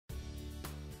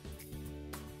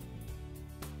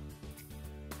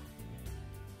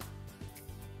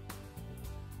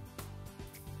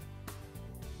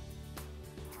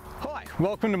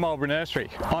Welcome to Marlborough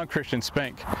Nursery. I'm Christian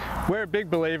Spink. We're a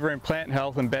big believer in plant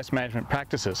health and best management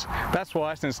practices. That's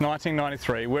why since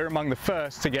 1993 we're among the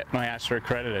first to get NIASA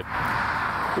accredited.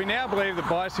 We now believe that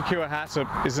Biosecurity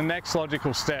HACCP is the next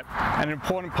logical step and an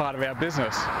important part of our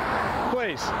business.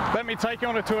 Please, let me take you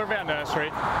on a tour of our nursery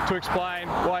to explain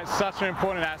why it's such an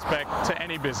important aspect to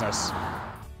any business.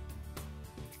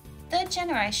 Third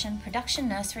generation production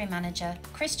nursery manager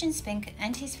Christian Spink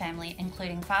and his family,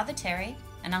 including Father Terry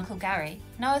and Uncle Gary,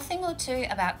 know a thing or two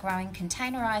about growing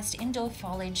containerised indoor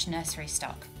foliage nursery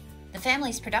stock. The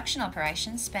family's production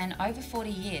operations span over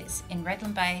 40 years in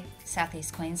Redland Bay,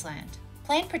 southeast Queensland.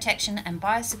 Plant protection and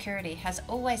biosecurity has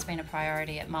always been a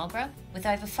priority at Marlborough, with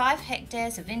over 5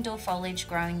 hectares of indoor foliage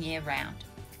growing year-round.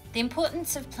 The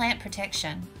importance of plant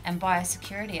protection and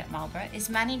biosecurity at Marlborough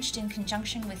is managed in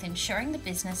conjunction with ensuring the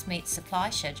business meets supply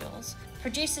schedules,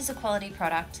 produces a quality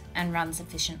product and runs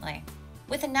efficiently.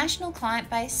 With a national client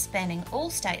base spanning all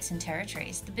states and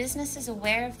territories, the business is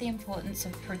aware of the importance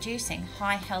of producing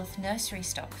high health nursery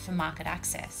stock for market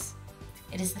access.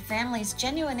 It is the family's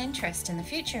genuine interest in the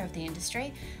future of the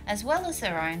industry, as well as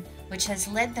their own, which has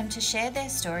led them to share their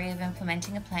story of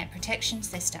implementing a plant protection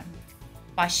system.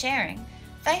 By sharing,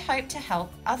 they hope to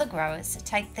help other growers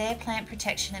take their plant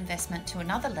protection investment to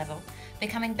another level,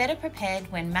 becoming better prepared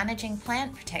when managing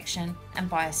plant protection and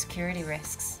biosecurity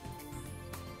risks.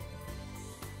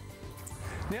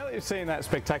 Now that you've seen that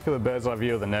spectacular bird's eye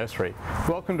view of the nursery,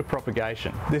 welcome to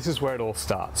propagation. This is where it all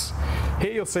starts.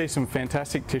 Here you'll see some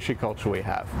fantastic tissue culture we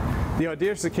have. The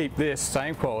idea is to keep this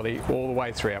same quality all the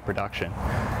way through our production.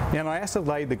 Now NIASA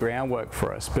laid the groundwork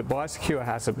for us, but Biosecurity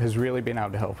HACCP has really been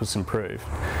able to help us improve.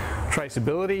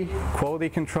 Traceability, quality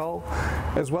control,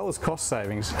 as well as cost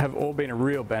savings have all been a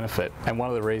real benefit, and one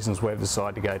of the reasons we've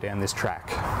decided to go down this track.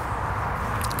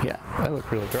 Yeah, they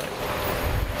look really great.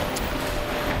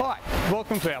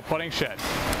 Welcome to our potting shed.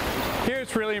 Here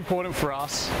it's really important for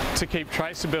us to keep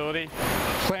traceability,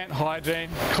 plant hygiene,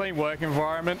 clean work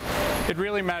environment. It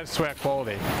really matters to our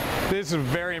quality. This is a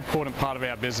very important part of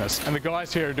our business, and the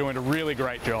guys here are doing a really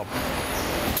great job.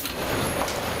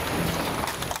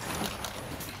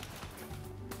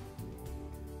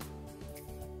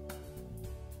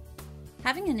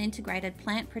 Having an integrated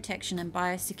plant protection and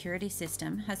biosecurity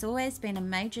system has always been a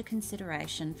major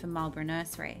consideration for Marlborough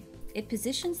Nursery. It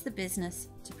positions the business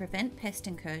to prevent pest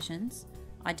incursions,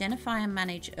 identify and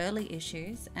manage early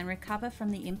issues, and recover from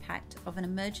the impact of an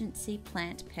emergency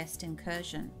plant pest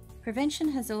incursion. Prevention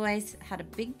has always had a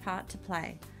big part to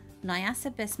play.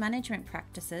 NIASA best management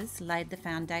practices laid the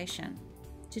foundation.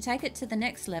 To take it to the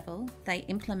next level, they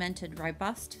implemented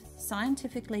robust,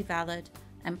 scientifically valid,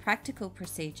 and practical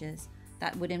procedures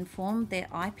that would inform their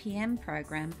IPM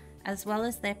program as well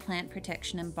as their plant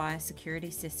protection and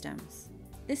biosecurity systems.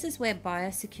 This is where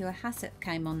Biosecurity HACCP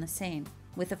came on the scene,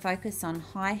 with a focus on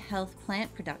high health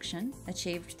plant production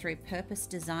achieved through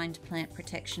purpose-designed plant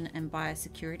protection and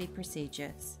biosecurity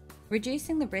procedures,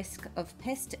 reducing the risk of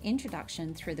pest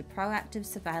introduction through the proactive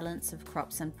surveillance of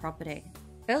crops and property.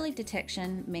 Early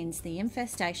detection means the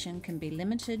infestation can be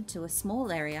limited to a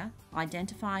small area,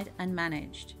 identified and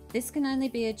managed. This can only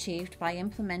be achieved by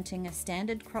implementing a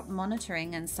standard crop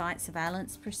monitoring and site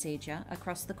surveillance procedure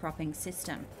across the cropping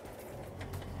system.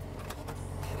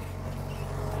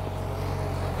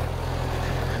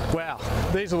 Wow,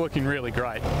 these are looking really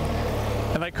great.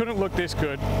 And they couldn't look this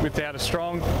good without a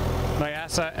strong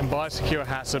NIASA and Biosecurity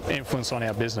HACCP influence on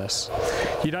our business.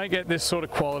 You don't get this sort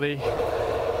of quality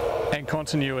and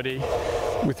continuity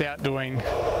without doing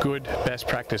good best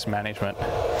practice management.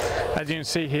 As you can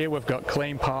see here, we've got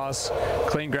clean paths,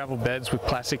 clean gravel beds with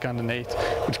plastic underneath,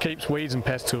 which keeps weeds and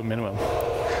pests to a minimum,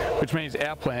 which means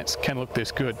our plants can look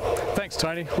this good. Thanks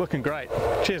Tony, looking great.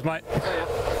 Cheers mate.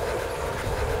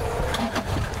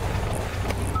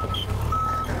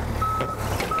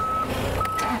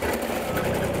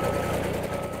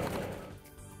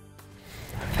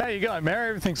 How you going, Mary?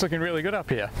 Everything's looking really good up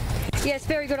here. Yes,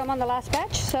 very good. I'm on the last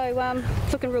batch, so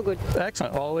it's looking real good.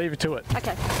 Excellent. I'll leave you to it.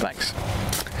 Okay. Thanks.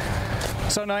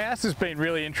 So NIASA has been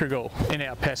really integral in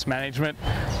our pest management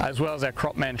as well as our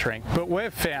crop mentoring, but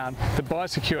we've found that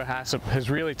Biosecurity HACCP has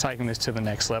really taken this to the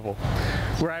next level.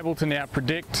 We're able to now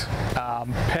predict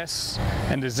pests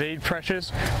and disease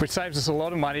pressures, which saves us a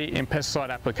lot of money in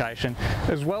pesticide application,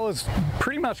 as well as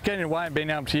pretty much getting away and being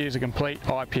able to use a complete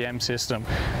IPM system.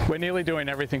 We're nearly doing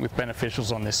everything with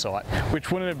beneficials on this site,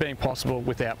 which wouldn't have been possible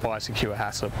without Biosecurity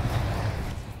HACCP.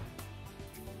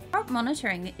 Crop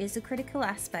monitoring is a critical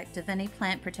aspect of any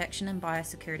plant protection and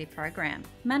biosecurity program.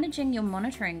 Managing your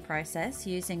monitoring process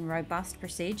using robust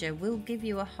procedure will give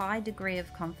you a high degree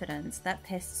of confidence that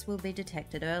pests will be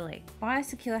detected early.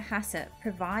 Biosecure HACCP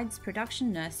provides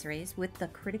production nurseries with the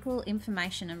critical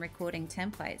information and recording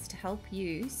templates to help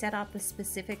you set up a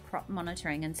specific crop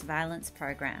monitoring and surveillance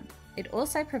program. It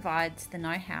also provides the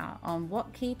know-how on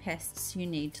what key pests you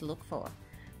need to look for,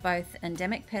 both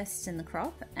endemic pests in the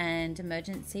crop and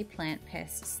emergency plant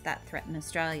pests that threaten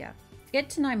Australia. Get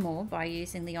to know more by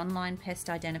using the online pest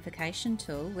identification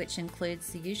tool, which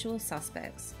includes the usual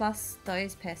suspects, plus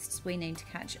those pests we need to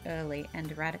catch early and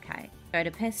eradicate. Go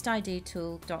to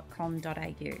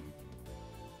pestidtool.com.au.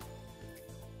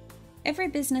 Every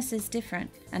business is different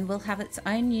and will have its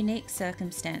own unique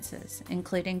circumstances,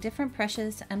 including different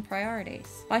pressures and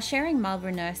priorities. By sharing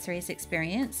Marlborough Nursery's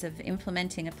experience of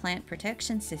implementing a plant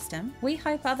protection system, we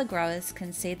hope other growers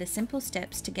can see the simple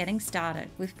steps to getting started,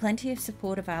 with plenty of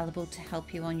support available to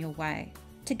help you on your way.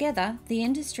 Together, the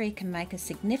industry can make a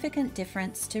significant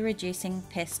difference to reducing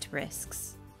pest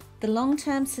risks. The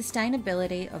long-term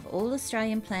sustainability of all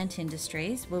Australian plant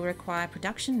industries will require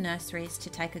production nurseries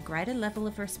to take a greater level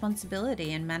of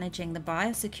responsibility in managing the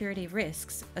biosecurity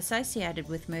risks associated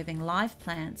with moving live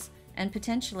plants and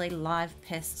potentially live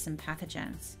pests and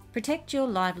pathogens. Protect your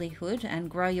livelihood and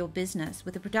grow your business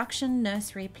with a production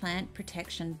nursery plant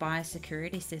protection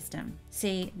biosecurity system.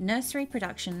 See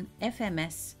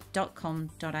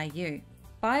nurseryproductionfms.com.au.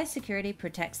 Biosecurity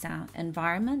protects our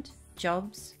environment,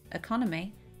 jobs,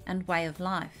 economy, and way of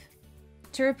life.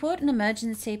 To report an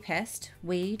emergency pest,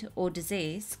 weed, or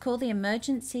disease, call the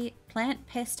Emergency Plant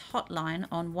Pest Hotline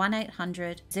on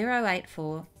 1800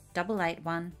 084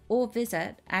 881 or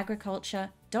visit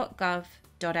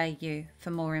agriculture.gov.au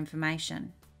for more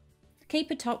information.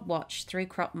 Keep a top watch through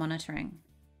crop monitoring.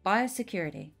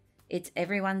 Biosecurity, it's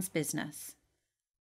everyone's business.